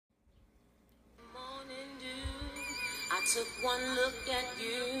took one look at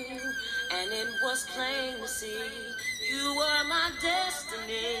you, and it was plain to see you were my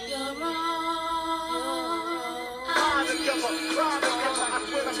destiny. You're wrong. Ride together, ride together. I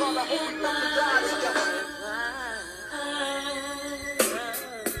swear to God, I hope we never die together.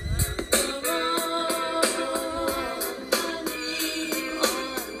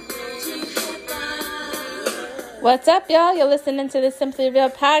 What's up, y'all? You're listening to the Simply Real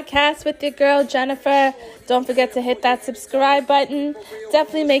podcast with your girl, Jennifer. Don't forget to hit that subscribe button.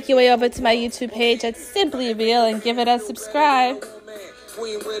 Definitely make your way over to my YouTube page at Simply Real and give it a subscribe.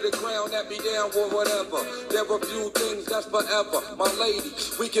 Queen with a crown that be down for whatever. There are few things that's forever. My lady,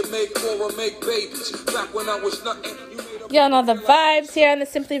 we can make more or make babies. Back when I was nothing. Y'all know the vibes here on the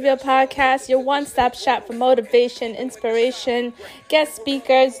Simply Real podcast, your one-stop shop for motivation, inspiration, guest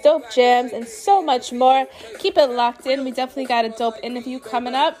speakers, dope jams, and so much more. Keep it locked in. We definitely got a dope interview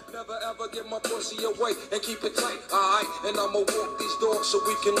coming up. Never ever get my pussy away and keep it tight, alright? And I'ma walk these dogs so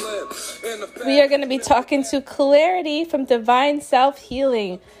we can live. We are going to be talking to Kleriti from Divine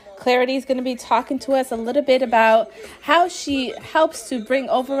Self-Healing. Kleriti is going to be talking to us a little bit about how she helps to bring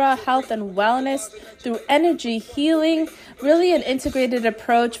overall health and wellness through energy healing, really an integrated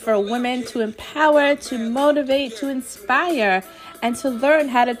approach for women to empower, to motivate, to inspire, and to learn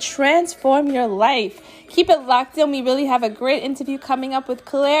how to transform your life. Keep it locked in. We really have a great interview coming up with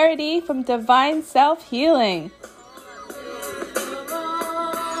Kleriti from Divine Self-Healing.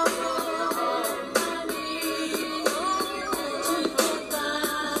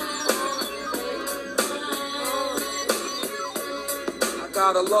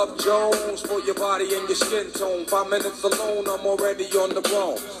 Gotta love Jones for your body and your skin tone. 5 minutes alone, I'm already on the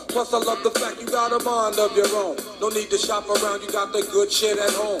bone. Plus, I love the fact you got a mind of your own. No need to shop around, you got the good shit at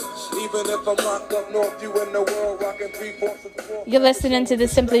home. Even if I'm locked up north, you in the world rocking 3/4 of the world. You're listening to the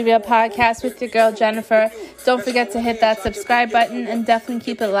Simply Real podcast with your girl, Jennifer. Don't forget to hit that subscribe button and definitely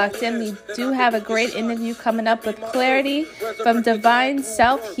keep it locked in. We do have a great interview coming up with Kleriti from Divine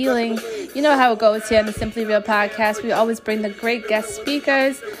Self-Healing. You know how it goes here on the Simply Real podcast. We always bring the great guest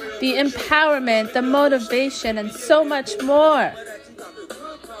speakers, the empowerment, the motivation, and so much more.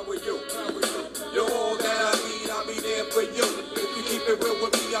 You're all that I need, I'll be there for you. If you keep it real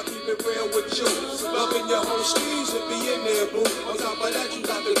with me, I'll keep it real with you. Loving your whole skis and be in there, boo. On top of that, you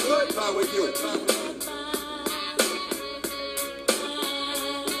got the good power with you.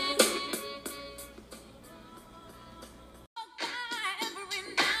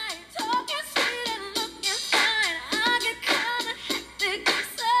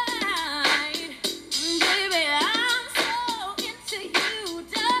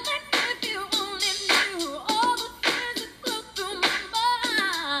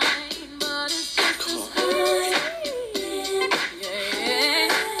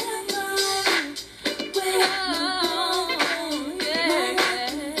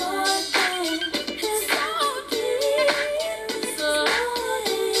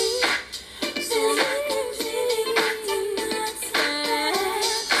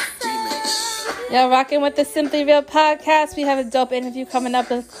 Y'all rocking with the Simply Real podcast. We have a dope interview coming up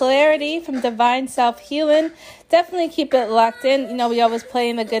with Kleriti from Divine Self-Healing. Definitely keep it locked in. You know, we always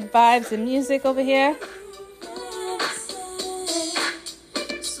playing the good vibes and music over here.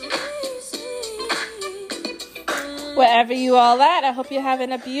 Wherever you all at, I hope you're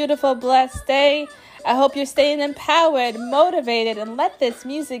having a beautiful, blessed day. I hope you're staying empowered, motivated, and let this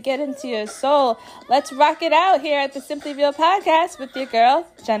music get into your soul. Let's rock it out here at the Simply Real podcast with your girl,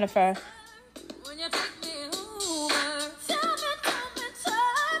 Jennifer. When you take me over, tell me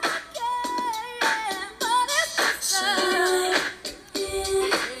time again, but it's this time. With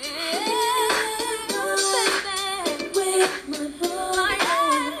my boy, it's so deep, so deep. Feels like I'm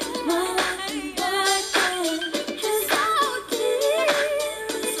dreaming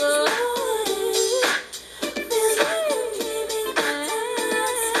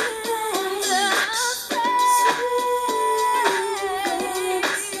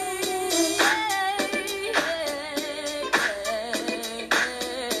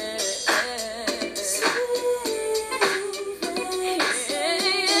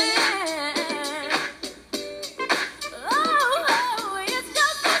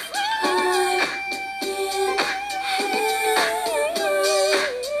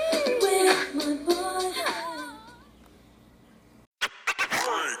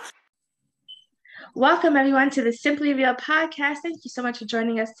Welcome, everyone, to the Simply Real podcast. Thank you so much for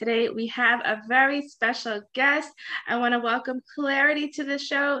joining us today. We have a very special guest. I want to welcome Kleriti to the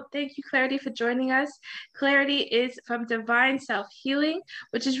show. Thank you, Kleriti, for joining us. Kleriti is from Divine Self-Healing,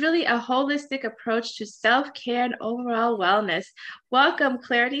 which is really a holistic approach to self-care and overall wellness. Welcome,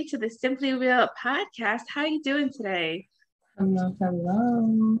 Kleriti, to the Simply Real podcast. How are you doing today? Hello,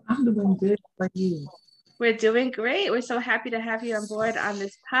 hello. I'm doing good for you. We're doing great. We're so happy to have you on board on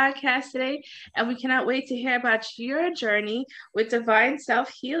this podcast today. And we cannot wait to hear about your journey with divine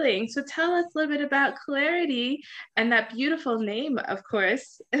self healing. So tell us a little bit about Kleriti and that beautiful name, of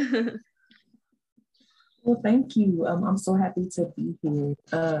course. Well, thank you. I'm so happy to be here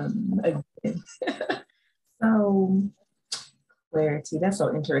again. So, Clarity, that's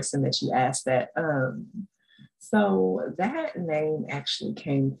so interesting that you asked that. So that name actually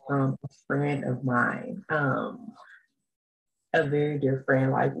came from a friend of mine, a very dear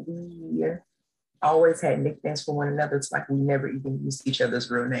friend. Like we always had nicknames for one another. It's like we never even used each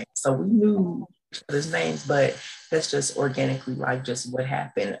other's real names. So we knew each other's names, but that's just organically like just what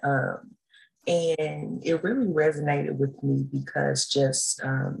happened. And it really resonated with me because just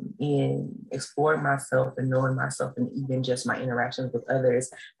in exploring myself and knowing myself and even just my interactions with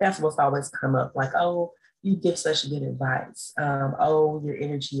others, that's what's always come up like, oh, you give such good advice. Oh, your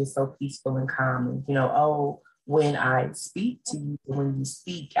energy is so peaceful and calm. And, oh, when I speak to you, when you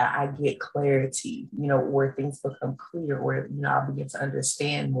speak, I get clarity, or things become clear, or, I begin to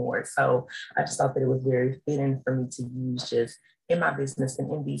understand more. So I just thought that it was very fitting for me to use just in my business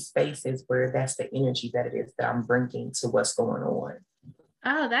and in these spaces where that's the energy that it is that I'm bringing to what's going on.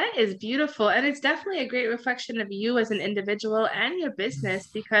 Oh, that is beautiful. And it's definitely a great reflection of you as an individual and your business,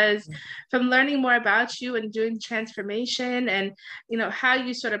 because from learning more about you and doing transformation and, how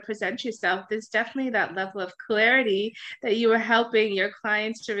you sort of present yourself, there's definitely that level of clarity that you are helping your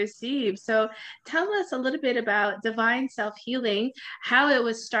clients to receive. So tell us a little bit about Divine Self Healing, how it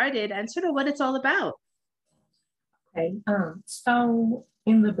was started and sort of what it's all about. Okay. So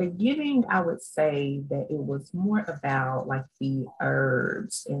in the beginning, I would say that it was more about like the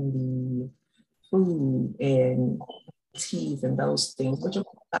herbs and the food and teas and those things, which of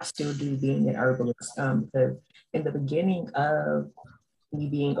course I still do being an herbalist. Because in the beginning of me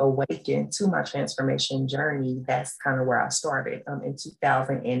being awakened to my transformation journey, that's kind of where I started. In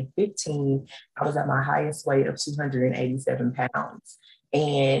 2015, I was at my highest weight of 287 pounds.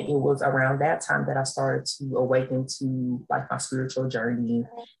 And it was around that time that I started to awaken to like my spiritual journey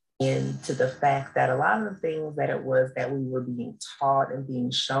and to the fact that a lot of the things that it was that we were being taught and being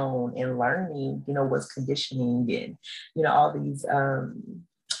shown and learning, was conditioning and, all these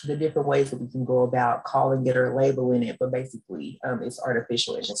the different ways that we can go about calling it or labeling it, but basically it's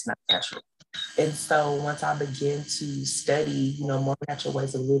artificial and it's not natural. And so once I began to study, more natural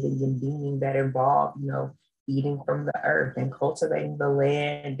ways of living and being that involve, eating from the earth and cultivating the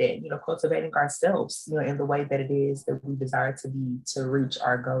land and, cultivating ourselves, in the way that it is that we desire to be to reach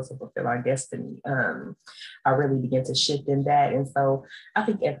our goals and fulfill our destiny. I really began to shift in that. And so I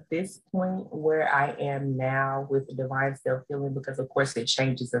think at this point where I am now with the divine self healing, because of course it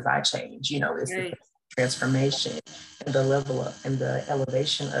changes as I change, it's the transformation and the level up and the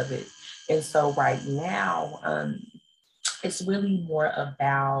elevation of it. And so right now, it's really more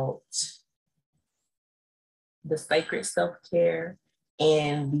about the sacred self-care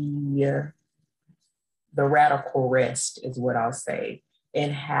and the radical rest is what I'll say,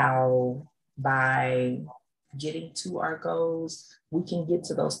 and how by getting to our goals, we can get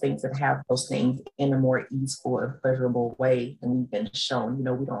to those things and have those things in a more easeful and pleasurable way. And we've been shown,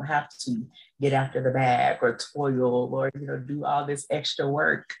 we don't have to get after the bag or toil or, do all this extra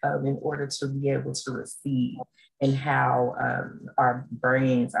work in order to be able to receive. And how our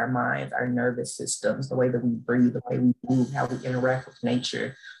brains, our minds, our nervous systems, the way that we breathe, the way we move, how we interact with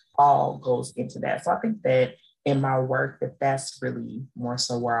nature, all goes into that. So I think that in my work, that's really more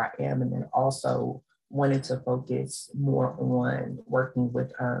so where I am. And then also wanting to focus more on working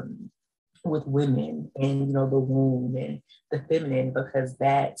with women and, the womb and the feminine, because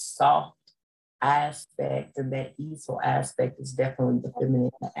that soft aspect and that easeful aspect is definitely the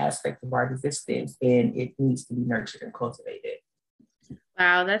feminine aspect of our existence, and it needs to be nurtured and cultivated.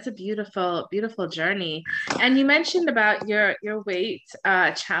 Wow, that's a beautiful, beautiful journey. And you mentioned about your weight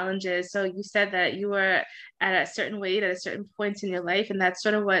challenges. So you said that you were at a certain weight at a certain point in your life, and that's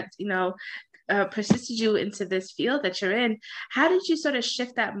sort of what, persisted you into this field that you're in. How did you sort of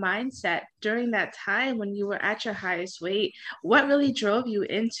shift that mindset during that time when you were at your highest weight? What really drove you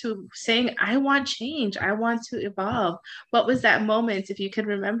into saying, I want change, I want to evolve? What was that moment, if you could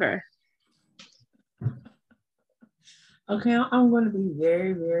remember? Okay, I'm going to be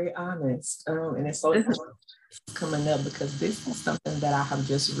very, very honest. And it's so coming up because this is something that I have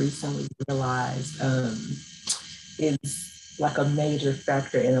just recently realized is like a major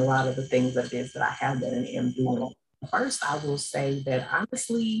factor in a lot of the things that it is that I have done and am doing. First, I will say that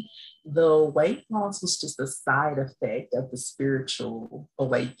honestly, the weight loss was just a side effect of the spiritual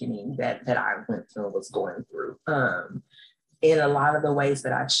awakening that I went through and was going through. in a lot of the ways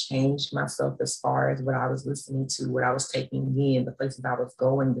that I changed myself as far as what I was listening to, what I was taking in, the places I was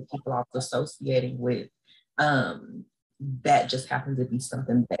going, the people I was associating with, that just happened to be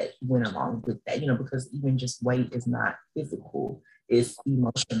something that went along with that, because even just weight is not physical, it's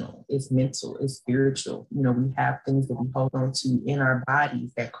emotional, it's mental, it's spiritual. We have things that we hold on to in our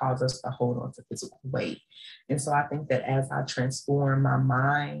bodies that cause us to hold on to physical weight. And so I think that as I transform my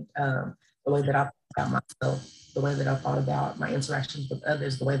mind, the way that I thought about myself, the way that I thought about my interactions with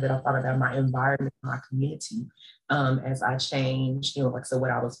others, the way that I thought about my environment, my community, as I changed, like I said, what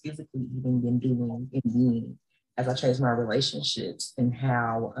I was physically eating and doing and being, as I changed my relationships and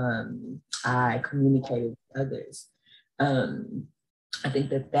how I communicated with others. I think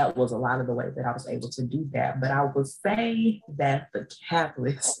that was a lot of the way that I was able to do that. But I would say that the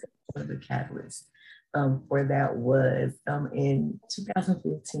catalyst, one of the catalysts for that was in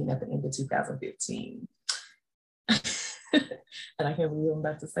 2015, at the end of 2015. And I can't believe I'm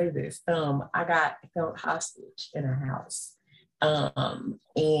about to say this. I got held hostage in a house. And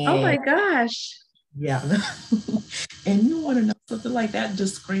oh my gosh. Yeah. And you want to know something like that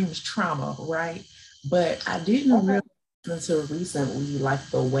just screams trauma, right? But I didn't realize until recently, like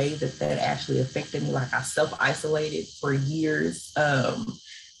the way that actually affected me. Like I self-isolated for years,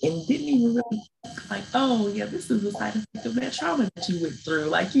 and didn't even really like, oh yeah, this is a side effect of that trauma that you went through.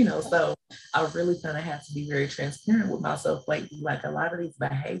 Like, so I really kind of have to be very transparent with myself lately. Like a lot of these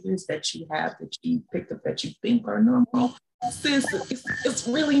behaviors that you have, that you picked up, that you think are normal, sis, it's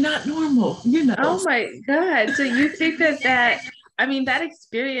really not normal, Oh my God. So you think that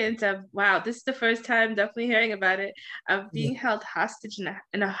experience of, wow, this is the first time definitely hearing about it, of being held hostage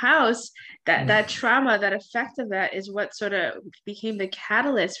in a house, that trauma, that effect of that is what sort of became the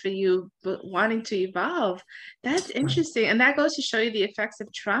catalyst for you wanting to evolve. That's interesting. And that goes to show you the effects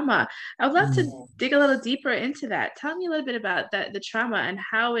of trauma. I would love to dig a little deeper into that. Tell me a little bit about the trauma and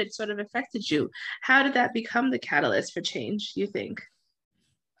how it sort of affected you. How did that become the catalyst for change, you think?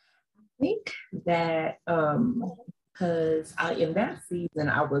 I think that because in that season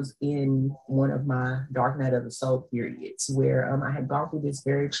I was in one of my dark night of the soul periods where I had gone through this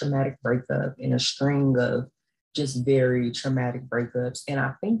very traumatic breakup and a string of just very traumatic breakups. And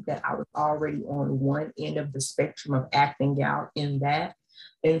I think that I was already on one end of the spectrum of acting out in that.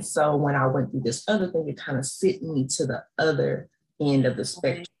 And so when I went through this other thing, it kind of sent me to the other end of the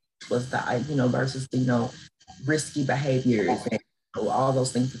spectrum, was the, versus, risky behaviors and all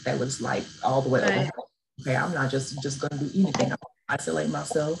those things that was like all the way over. Okay, I'm not just going to do anything. I'm going to isolate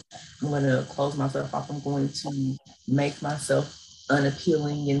myself. I'm going to close myself off. I'm going to make myself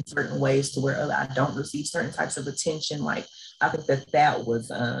unappealing in certain ways to where I don't receive certain types of attention. Like, I think that was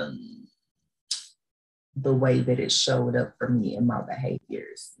the way that it showed up for me in my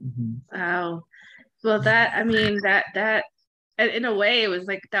behaviors. Wow. Well, that in a way, it was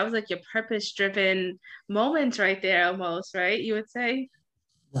like, that was like your purpose-driven moment right there, almost, right? You would say?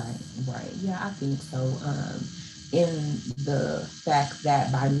 Right. Yeah, I think so. In the fact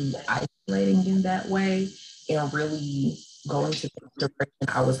that by me isolating in that way and really going to the direction,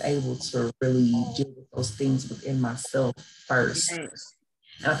 I was able to really deal with those things within myself first. Right.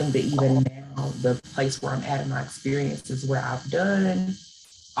 And I think that even now, the place where I'm at in my experience is where I've done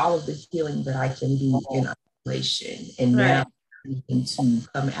all of the healing that I can do in isolation. And now to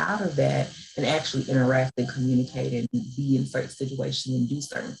come out of that and actually interact and communicate and be in certain situations and do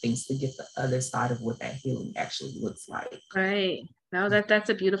certain things to get the other side of what that healing actually looks like. Right. No, that's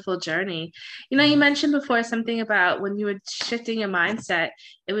a beautiful journey. You mentioned before something about when you were shifting your mindset,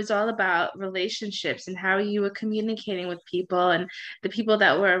 it was all about relationships and how you were communicating with people and the people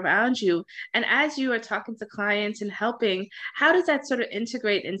that were around you. And as you were talking to clients and helping, how does that sort of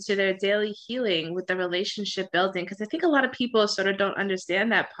integrate into their daily healing with the relationship building? Because I think a lot of people sort of don't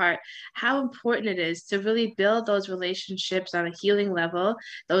understand that part, how important it is to really build those relationships on a healing level,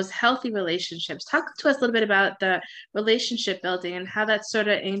 those healthy relationships. Talk to us a little bit about the relationship building and how that sort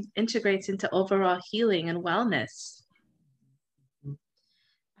of integrates into overall healing and wellness. I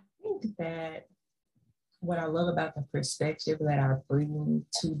think that what I love about the perspective that I bring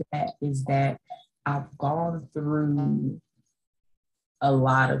to that is that I've gone through a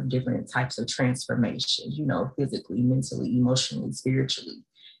lot of different types of transformations, physically, mentally, emotionally, spiritually.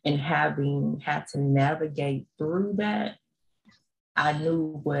 And having had to navigate through that, I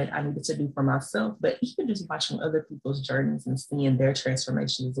knew what I needed to do for myself, but even just watching other people's journeys and seeing their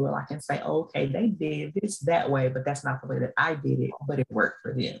transformation as well, I can say, oh, okay, they did this that way, but that's not the way that I did it, but it worked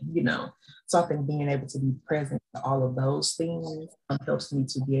for them, So I think being able to be present to all of those things helps me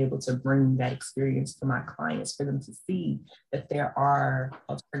to be able to bring that experience to my clients for them to see that there are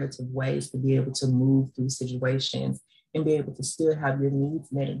alternative ways to be able to move through situations and be able to still have your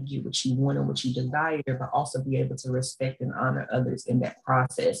needs met and get what you want and what you desire, but also be able to respect and honor others in that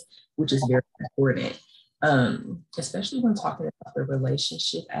process, which is very important. Especially when talking about the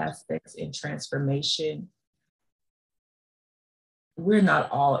relationship aspects and transformation, we're not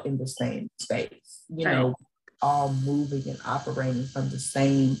all in the same space, all moving and operating from the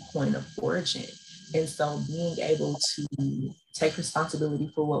same point of origin. And so being able to take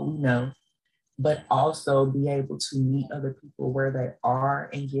responsibility for what we know, but also be able to meet other people where they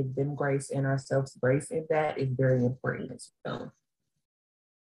are and give them grace and ourselves grace in that is very important as well.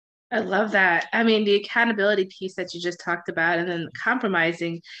 I love that. I mean, the accountability piece that you just talked about, and then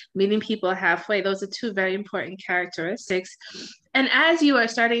compromising, meeting people halfway, those are two very important characteristics. And as you are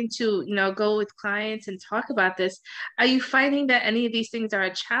starting to, go with clients and talk about this, are you finding that any of these things are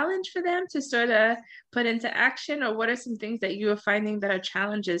a challenge for them to sort of put into action? Or what are some things that you are finding that are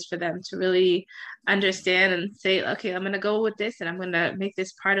challenges for them to really understand and say, okay, I'm going to go with this and I'm going to make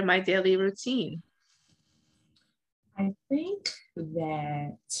this part of my daily routine? I think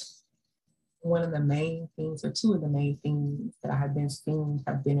that one of the main things, or two of the main things that I have been seeing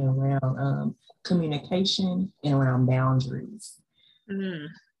have been around communication and around boundaries. Mm.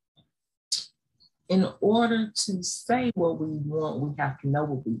 In order to say what we want, we have to know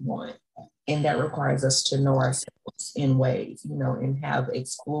what we want. And that requires us to know ourselves in ways, and have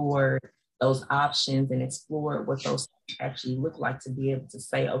explored those options and explored what those actually look like to be able to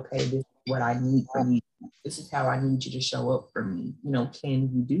say, okay, this is what I need from you. This is how I need you to show up for me.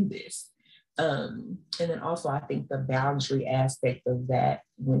 Can you do this? And then also, I think the boundary aspect of that,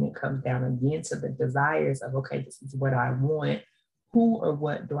 when it comes down again to the desires of, okay, this is what I want, who or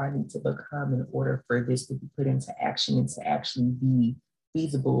what do I need to become in order for this to be put into action and to actually be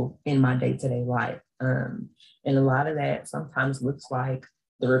feasible in my day-to-day life? And a lot of that sometimes looks like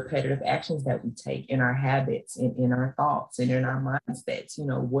the repetitive actions that we take in our habits and in our thoughts and in our mindsets.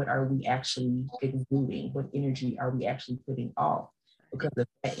 What are we actually exuding? What energy are we actually putting off? Because if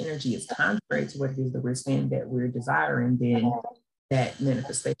that energy is contrary to what it is that we're saying that we're desiring, then that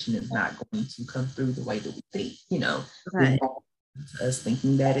manifestation is not going to come through the way that we think, Right. Us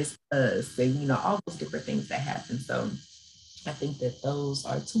thinking that it's us, and, all those different things that happen. So I think that those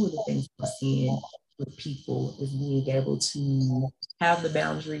are two of the things we're seeing with people, is being able to have the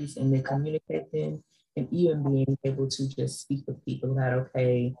boundaries and then communicate them, and even being able to just speak with people that,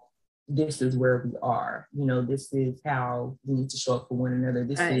 okay, this is where we are, this is how we need to show up for one another.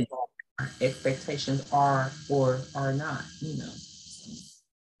 This is what our expectations are or are not,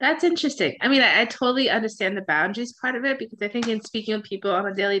 That's interesting. I mean, I totally understand the boundaries part of it, because I think in speaking with people on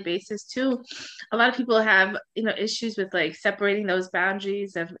a daily basis too, a lot of people have, issues with like separating those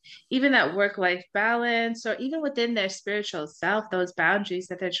boundaries of even that work-life balance, or even within their spiritual self, those boundaries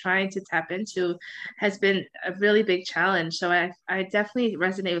that they're trying to tap into has been a really big challenge. So I definitely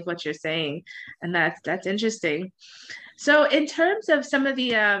resonate with what you're saying, and that's interesting. So in terms of some of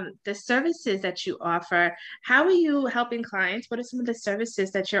the services that you offer, how are you helping clients? What are some of the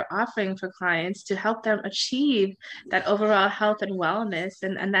services that you're offering for clients to help them achieve that overall health and wellness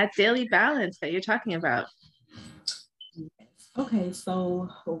and that daily balance that you're talking about? Okay, so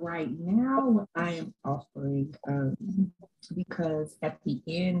right now what I am offering, because at the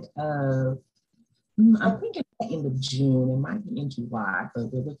end of, I'm thinking at the end of June, it might be in July,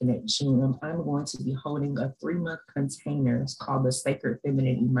 but we're looking at June. I'm going to be holding a 3-month container. It's called the Sacred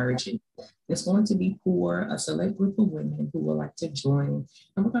Feminine Emerging. It's going to be for a select group of women who would like to join.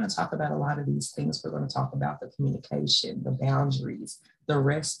 And we're going to talk about a lot of these things. We're going to talk about the communication, the boundaries, the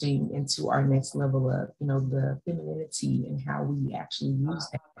resting into our next level of, the femininity, and how we actually use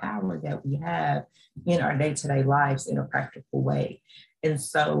that power that we have in our day-to-day lives in a practical way. And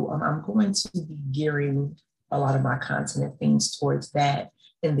so I'm going to be gearing a lot of my content and things towards that.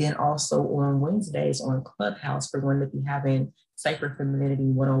 And then also on Wednesdays on Clubhouse, we're going to be having Sacred Femininity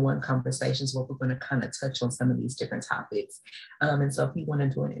one-on-one conversations where we're going to kind of touch on some of these different topics. And so if you want to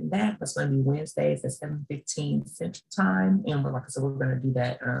join in that's going to be Wednesdays at 7:15 Central Time. And like I said, we're going to do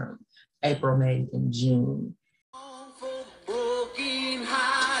that April, May, and June.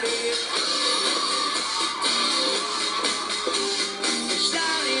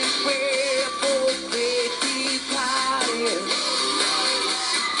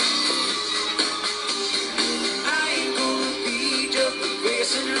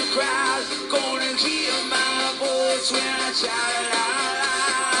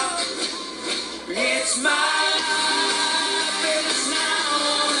 It's my life, it's now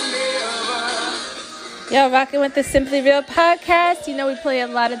or never. Yo, rocking with the Simply Real podcast. We play a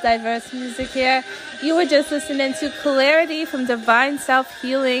lot of diverse music here. You were just listening to Kleriti from Divine Self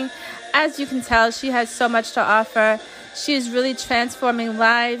Healing. As you can tell, she has so much to offer. She is really transforming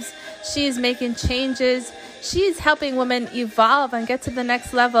lives. She is making changes. She is helping women evolve and get to the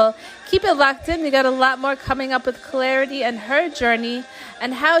next level. Keep it locked in. We got a lot more coming up with Kleriti and her journey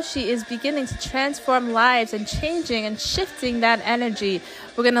and how she is beginning to transform lives and changing and shifting that energy.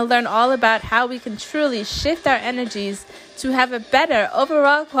 We're going to learn all about how we can truly shift our energies to have a better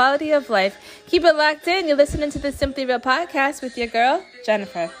overall quality of life. Keep it locked in. You're listening to the Simply Real podcast with your girl,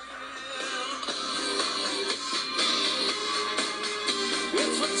 Jennifer.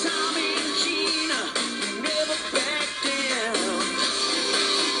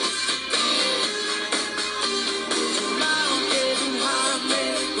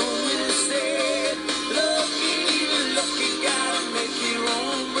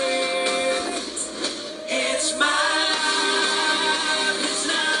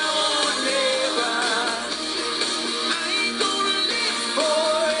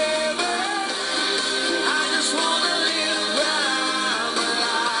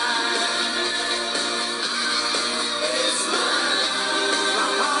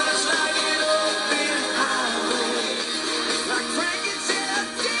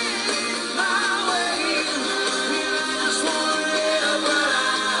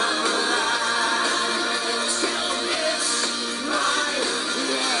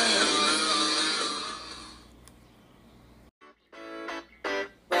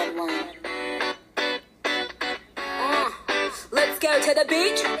 To the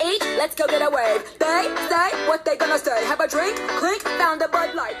beach, eat, let's go get a wave. They say what they gonna say. Have a drink, clink, found a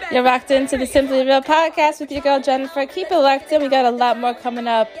Bud Light. You're locked into the Simply Real podcast with your girl Jennifer. Keep it locked in. We got a lot more coming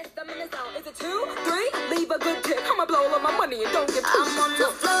up. Is it 2, 3? Leave a good tip. I'ma blow all my money and don't give 2. I'm on the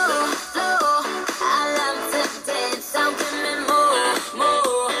floor. I love to dance. Don't give me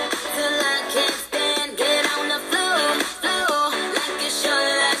more. Till I can't stand. Get on the floor. Like it's your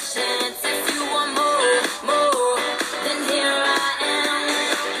last chance. If you want more, then here I am.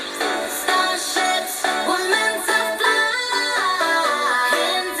 Starships were meant to fly.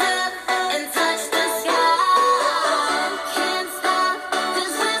 Hands up and touch the sky. Can't stop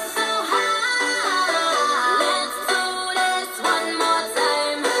 'cause we're so high. Let's do this one more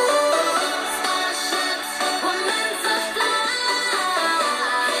time. Starships were meant to fly.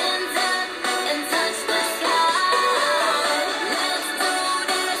 Hands up and touch the sky. Let's do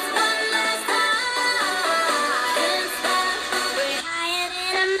this one last time. Can't stop. We're higher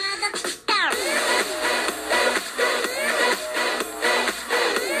than a mother.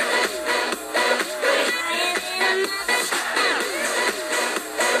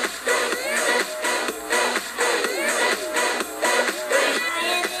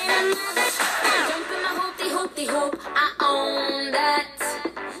 Jump in my hoopty-hoop, I own that.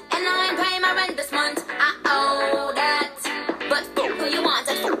 And I ain't paying my rent this month, I owe that. But fuck who you want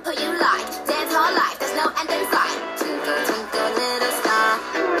and fuck who you like. Dance all life, there's no end in sight. Twinkle, twinkle, little star.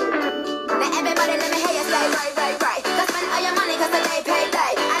 Now everybody let me hear you say right. Go spend all your money 'cause the day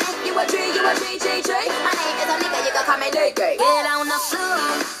payday. And if you a tree, tree. My name is a nigga, you can call me Nicky. Get on the floor,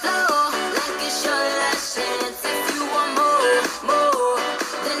 like it's your last chance. If you want more,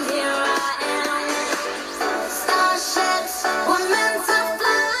 then here I am. Starships were meant to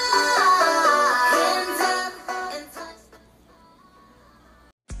fly. Hands up and touch.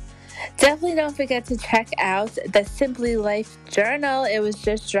 Definitely don't forget to check out the Simply Life Journal. It was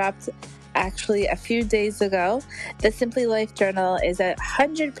just dropped actually a few days ago. The Simply Life Journal is a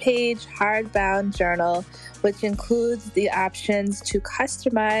 100-page hardbound journal, which includes the options to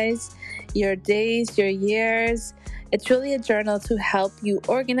customize your days, your years. It's really a journal to help you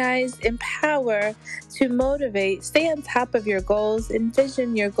organize, empower, to motivate, stay on top of your goals,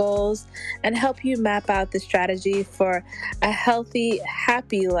 envision your goals, and help you map out the strategy for a healthy,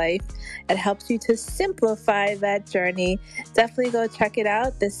 happy life. It helps you to simplify that journey. Definitely go check it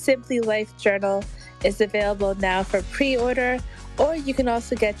out. The Simply Life Journal is available now for pre-order, or you can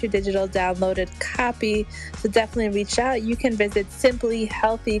also get your digital downloaded copy. So definitely reach out. You can visit Simply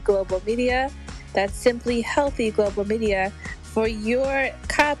Healthy Global Media. That's Simply Healthy Global Media for your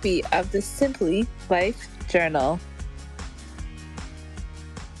copy of the Simply Life Journal.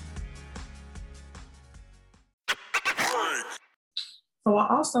 So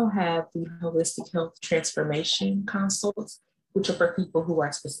I also have the Holistic Health Transformation Consults, which are for people who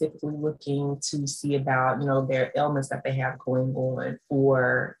are specifically looking to see about, their ailments that they have going on,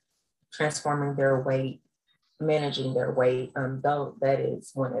 or transforming their weight, managing their weight. Though that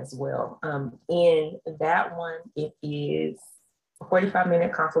is one as well. In that one, it is a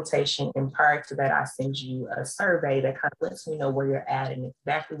 45-minute consultation, and prior to that, I send you a survey that kind of lets me know where you're at and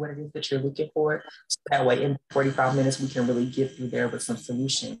exactly what it is that you're looking for. So that way, in 45 minutes, we can really get through there with some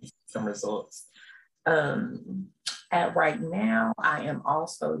solutions, some results. At right now, I am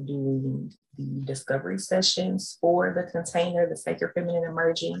also doing the discovery sessions for the container, the Sacred Feminine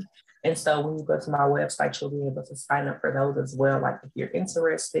Emerging. And so when you go to my website, you'll be able to sign up for those as well. Like if you're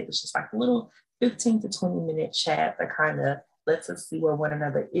interested, it's just like a little 15 to 20-minute chat that kind of lets us see where one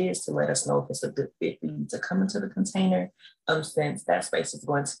another is, to let us know if it's a good fit for you to come into the container. Since that space is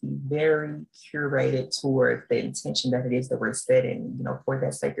going to be very curated towards the intention that it is that we're setting, for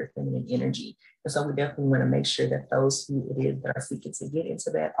that sacred feminine energy. And so we definitely want to make sure that those who it is that are seeking to get into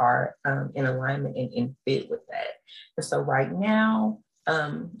that are in alignment and in fit with that. And so right now,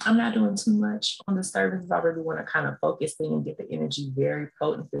 I'm not doing too much on the services. I really want to kind of focus in and get the energy very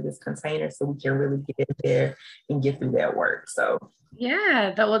potent for this container so we can really get in there and get through that work. So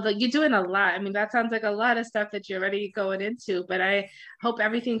yeah, you're doing a lot. I mean, that sounds like a lot of stuff that you're already going into, but I hope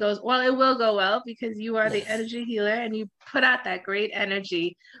everything goes well. It will go well because you are the energy healer and you put out that great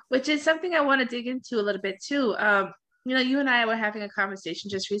energy, which is something I want to dig into a little bit too. You and I were having a conversation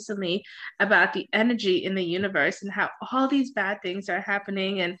just recently about the energy in the universe and how all these bad things are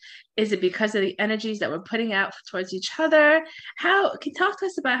happening. And is it because of the energies that we're putting out towards each other? How can you talk to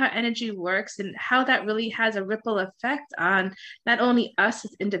us about how energy works and how that really has a ripple effect on not only us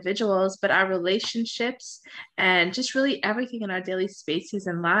as individuals, but our relationships and just really everything in our daily spaces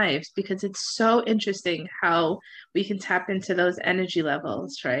and lives? Because it's so interesting how we can tap into those energy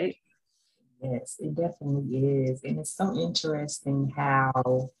levels, right? yes, it definitely is. And it's so interesting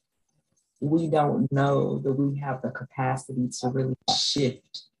how we don't know that we have the capacity to really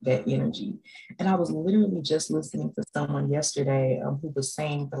shift that energy. And I was literally just listening to someone yesterday who was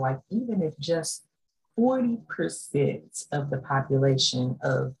saying that, like, even if just 40% of the population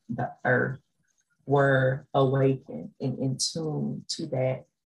of the earth were awakened and in tune to that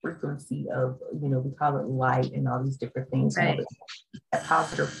frequency of, we call it light and all these different things, Right. That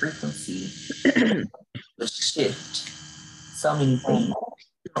positive frequency would shift so many things.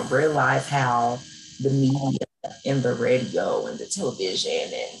 You don't realize how the media and the radio and the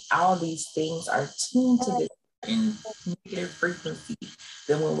television and all these things are tuned to this negative frequency.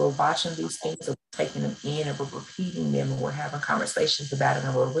 Then when we're watching these things and we're taking them in and we're repeating them and we're having conversations about it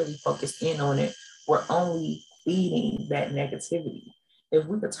and we're really focused in on it, we're only feeding that negativity. If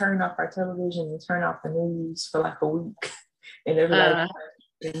we could turn off our television and turn off the news for like a week and everybody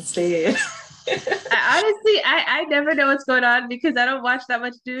instead. I never know what's going on because I don't watch that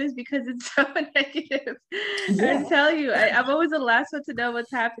much news because it's so negative. Yeah. I tell you, I'm always the last one to know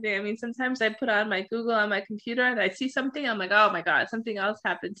what's happening. I mean, sometimes I put on my Google on my computer and I see something, I'm like, oh my God, something else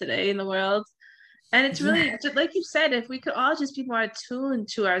happened today in the world. And it's really, just like you said, if we could all just be more attuned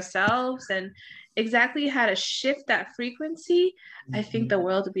to ourselves and exactly how to shift that frequency, I think the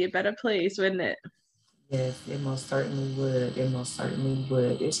world would be a better place, wouldn't it? Yes, it most certainly would. It most certainly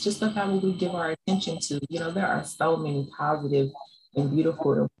would. It's just about what we give our attention to. There are so many positive and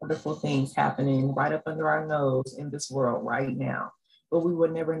beautiful and wonderful things happening right up under our nose in this world right now. But we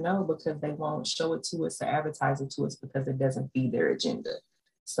would never know because they won't show it to us or advertise it to us because it doesn't feed their agenda.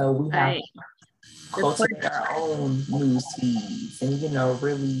 So we have Right. to cultivate our own news feeds and,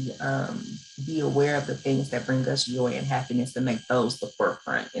 really be aware of the things that bring us joy and happiness and make those the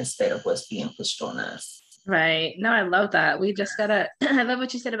forefront instead of what's being pushed on us. Right. No, I love that. We just gotta, I love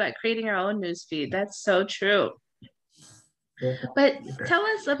what you said about creating our own news feed. That's so true. But tell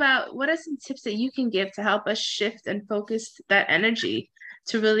us about what are some tips that you can give to help us shift and focus that energy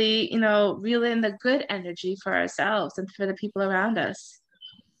to really, reel in the good energy for ourselves and for the people around us.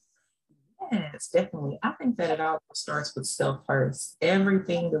 Yes, definitely. I think that it all starts with self first.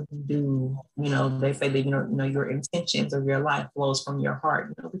 Everything that we do, they say that, your intentions of your life flows from your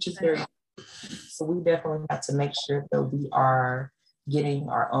heart, which is very, so we definitely have to make sure that we are getting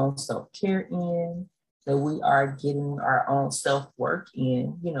our own self-care in, that we are getting our own self-work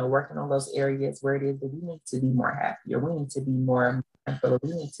in, working on those areas where it is that we need to be more happier. We need to be more mindful.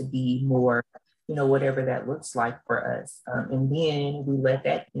 We need to be more, whatever that looks like for us. And then we let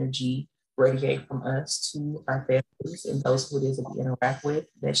that energy radiate from us to our families and those who it is that we interact with.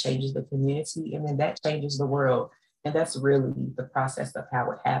 That changes the community and then that changes the world. And that's really the process of how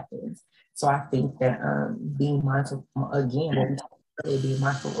it happens. So I think that being mindful, again, what we talk about, being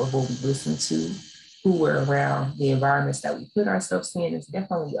mindful of what we listen to, who we're around, the environments that we put ourselves in is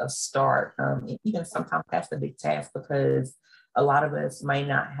definitely a start. And even sometimes that's a big task because a lot of us may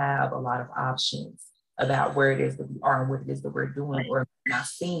not have a lot of options about where it is that we are and what it is that we're doing or not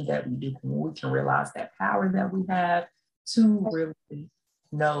seeing that we do. When we can realize that power that we have to really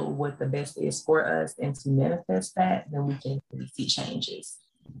know what the best is for us and to manifest that, then we can really see changes.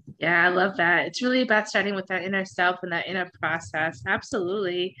 Yeah, I love that. It's really about starting with that inner self and that inner process.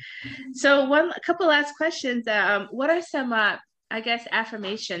 Absolutely. So a couple last questions. What are some, I guess,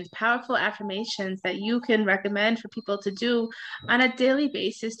 affirmations, powerful affirmations that you can recommend for people to do on a daily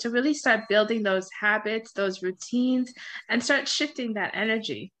basis to really start building those habits, those routines, and start shifting that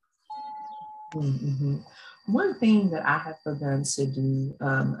energy? Mm-hmm. One thing that I have begun to do,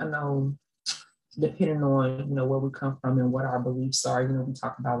 I know depending on, where we come from and what our beliefs are, we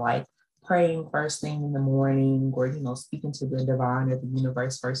talk about like praying first thing in the morning, or, speaking to the divine or the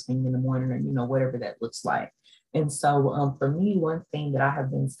universe first thing in the morning, or, whatever that looks like. And so for me, one thing that I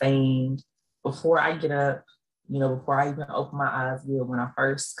have been saying before I get up, before I even open my eyes, when I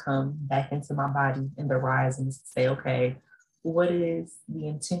first come back into my body in the rising, say, okay, what is the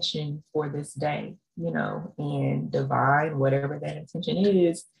intention for this day? And divine, whatever that intention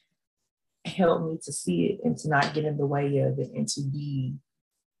is, help me to see it and to not get in the way of it and to be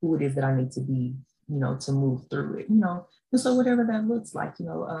who it is that I need to be, to move through it, And so whatever that looks like,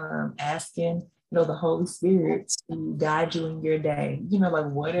 asking, the Holy Spirit to guide you in your day,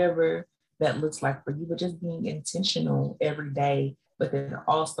 like whatever that looks like for you, but just being intentional every day, but then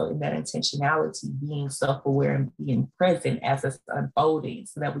also in that intentionality, being self-aware and being present as it's unfolding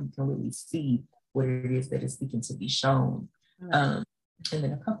so that we can really see what it is that is seeking to be shown. And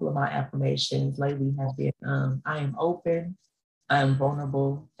then a couple of my affirmations lately have been I am open, I am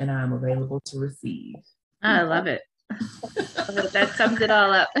vulnerable, and I am available to receive. I love it. That sums it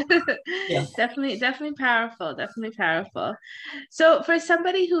all up. Yeah. Definitely powerful. Definitely powerful. So, for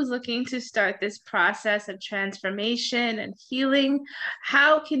somebody who's looking to start this process of transformation and healing,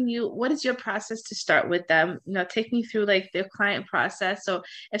 what is your process to start with them? Take me through like their client process. So,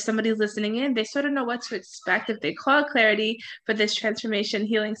 if somebody's listening in, they sort of know what to expect. If they call Kleriti for this transformation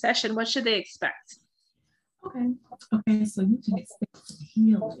healing session, what should they expect? Okay. Okay. So you can expect some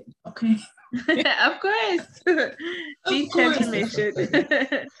healing. Okay. Of course. Deep Of course. transformation.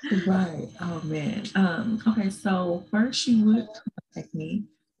 Right. Oh man. Okay, so first you would contact me,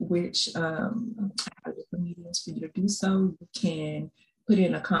 which I have the mediums for you to do so. You can put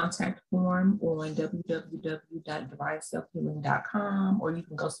in a contact form on www.divineselfhealing.com, or you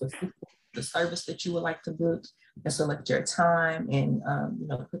can go specific to the service that you would like to book and select your time and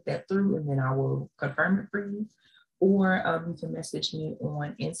put that through, and then I will confirm it for you. Or you can message me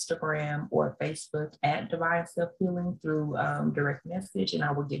on Instagram or Facebook at Divine Self Healing through direct message, and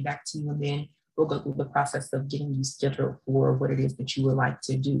I will get back to you. And then we'll go through the process of getting you scheduled for what it is that you would like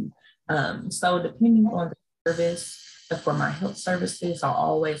to do. So, depending on the service, for my health services, I'll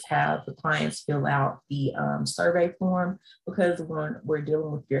always have the clients fill out the survey form, because when we're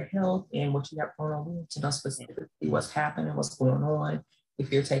dealing with your health and what you have going on, we need to know specifically what's happening, what's going on. If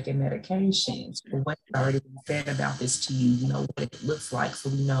you're taking medications, what's already been said about this to you, what it looks like, so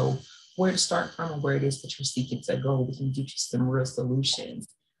we know where to start from and where it is that you're seeking to go. We can get you some real solutions.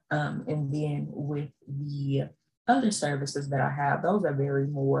 And then with the other services that I have, those are very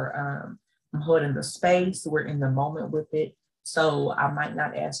more, I'm holding the space, we're in the moment with it. So I might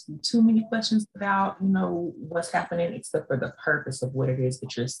not ask you too many questions about, what's happening, except for the purpose of what it is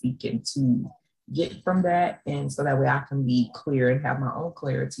that you're seeking to get from that. And so that way I can be clear and have my own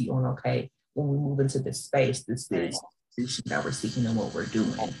clarity on, okay, when we move into this space, this is the solution that we're seeking and what we're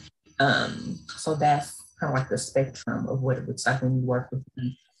doing. So that's kind of like the spectrum of what it looks like when you work with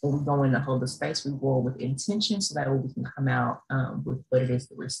me. When we go in to hold the space, we roll with intention so that way we can come out with what it is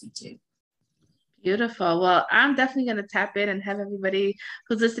that we're seeking. Beautiful. Well, I'm definitely going to tap in and have everybody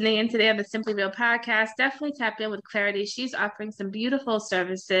who's listening in today on the Simply Real podcast definitely tap in with Kleriti. She's offering some beautiful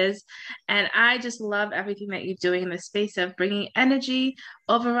services, and I just love everything that you're doing in the space of bringing energy,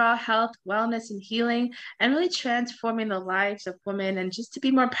 overall health, wellness, and healing, and really transforming the lives of women, and just to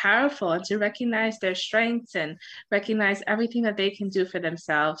be more powerful and to recognize their strengths and recognize everything that they can do for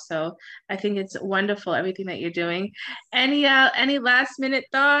themselves. So I think it's wonderful, everything that you're doing. Any last minute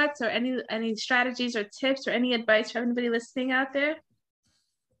thoughts or any strategies or tips or any advice for anybody listening out there?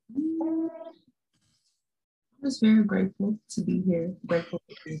 I'm just very grateful to be here. Grateful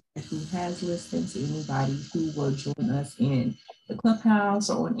for anybody who has listened, to anybody who will join us in the clubhouse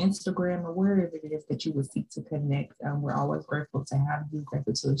or on Instagram or wherever it is that you would seek to connect. We're always grateful to have you,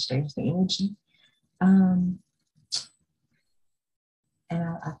 grateful to exchange the energy. And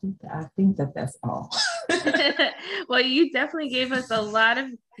I think that that's all. Well, you definitely gave us a lot of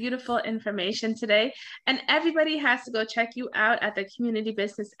beautiful information today, and everybody has to go check you out at the Community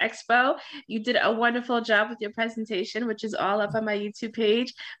Business Expo. You did a wonderful job with your presentation, which is all up on my YouTube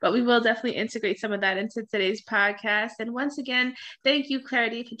page, but we will definitely integrate some of that into today's podcast. And once again, thank you,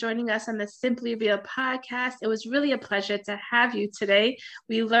 Kleriti, for joining us on the Simply Real podcast. It was really a pleasure to have you today.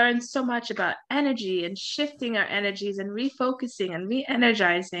 We learned so much about energy and shifting our energies and refocusing and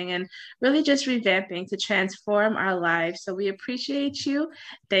re-energizing and really just revamping to transform our lives. So we appreciate you.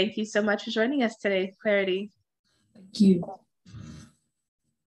 Thank you so much for joining us today, Kleriti. Thank you.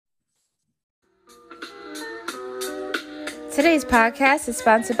 Today's podcast is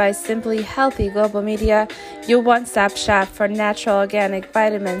sponsored by Simply Healthy Global Media, your one-stop shop for natural organic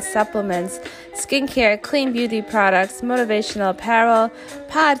vitamins, supplements, skincare, clean beauty products, motivational apparel,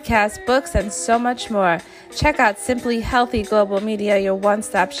 podcasts, books, and so much more. Check out Simply Healthy Global Media, your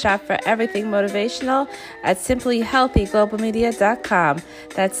one-stop shop for everything motivational at simplyhealthyglobalmedia.com.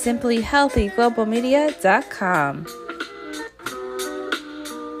 That's simplyhealthyglobalmedia.com.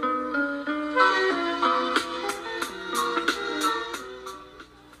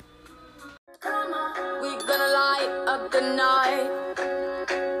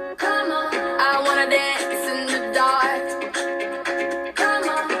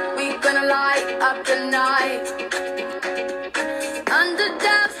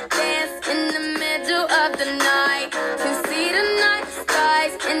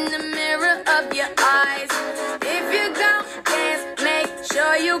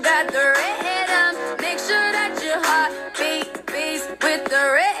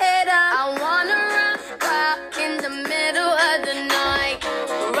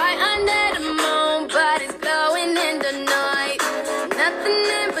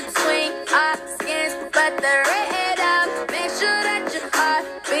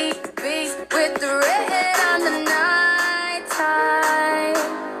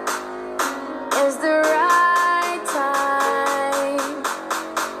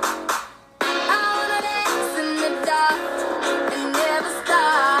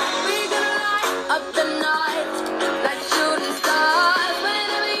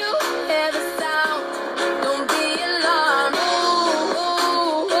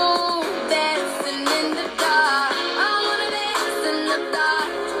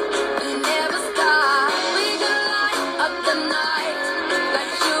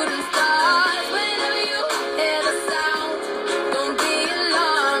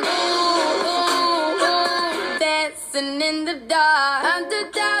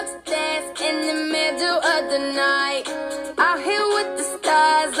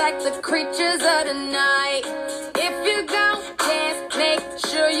 Creatures of the night. If you gon' dance, make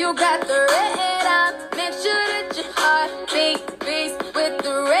sure you got the red on. Make sure that your heart beats with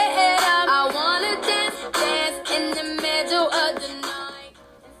the red on. I wanna dance in the middle of the night.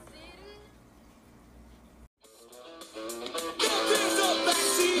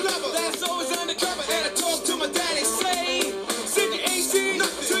 That's always undercover, and I talk to my daddy, say, send the AC,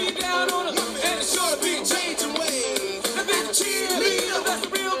 till you down on her, and it's sure to be changing ways. The big cheerleader, that's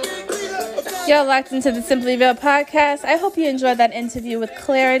the real big. You're locked into the Simply Real podcast. I hope you enjoyed that interview with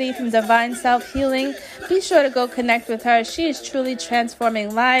Kleriti from Divine Self Healing. Be sure to go connect with her. She is truly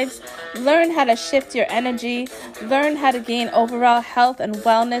transforming lives. Learn how to shift your energy. Learn how to gain overall health and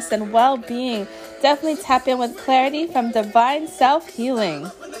wellness and well-being. Definitely tap in with Kleriti from Divine Self Healing.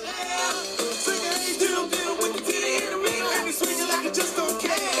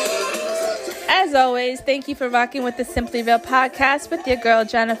 As always, thank you for rocking with the Simply Real podcast with your girl,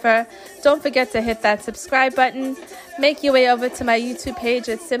 Jennifer. Don't forget to hit that subscribe button. Make your way over to my YouTube page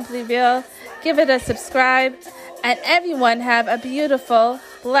at Simply Real. Give it a subscribe. And everyone have a beautiful,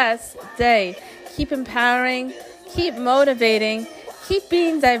 blessed day. Keep empowering. Keep motivating. Keep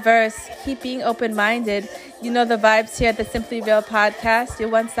being diverse. Keep being open-minded. You know the vibes here at the Simply Real podcast, your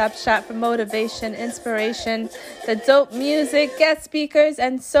one-stop shop for motivation, inspiration, the dope music, guest speakers,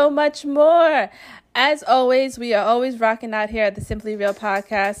 and so much more. As always, we are always rocking out here at the Simply Real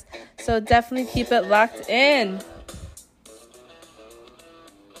podcast, so definitely keep it locked in.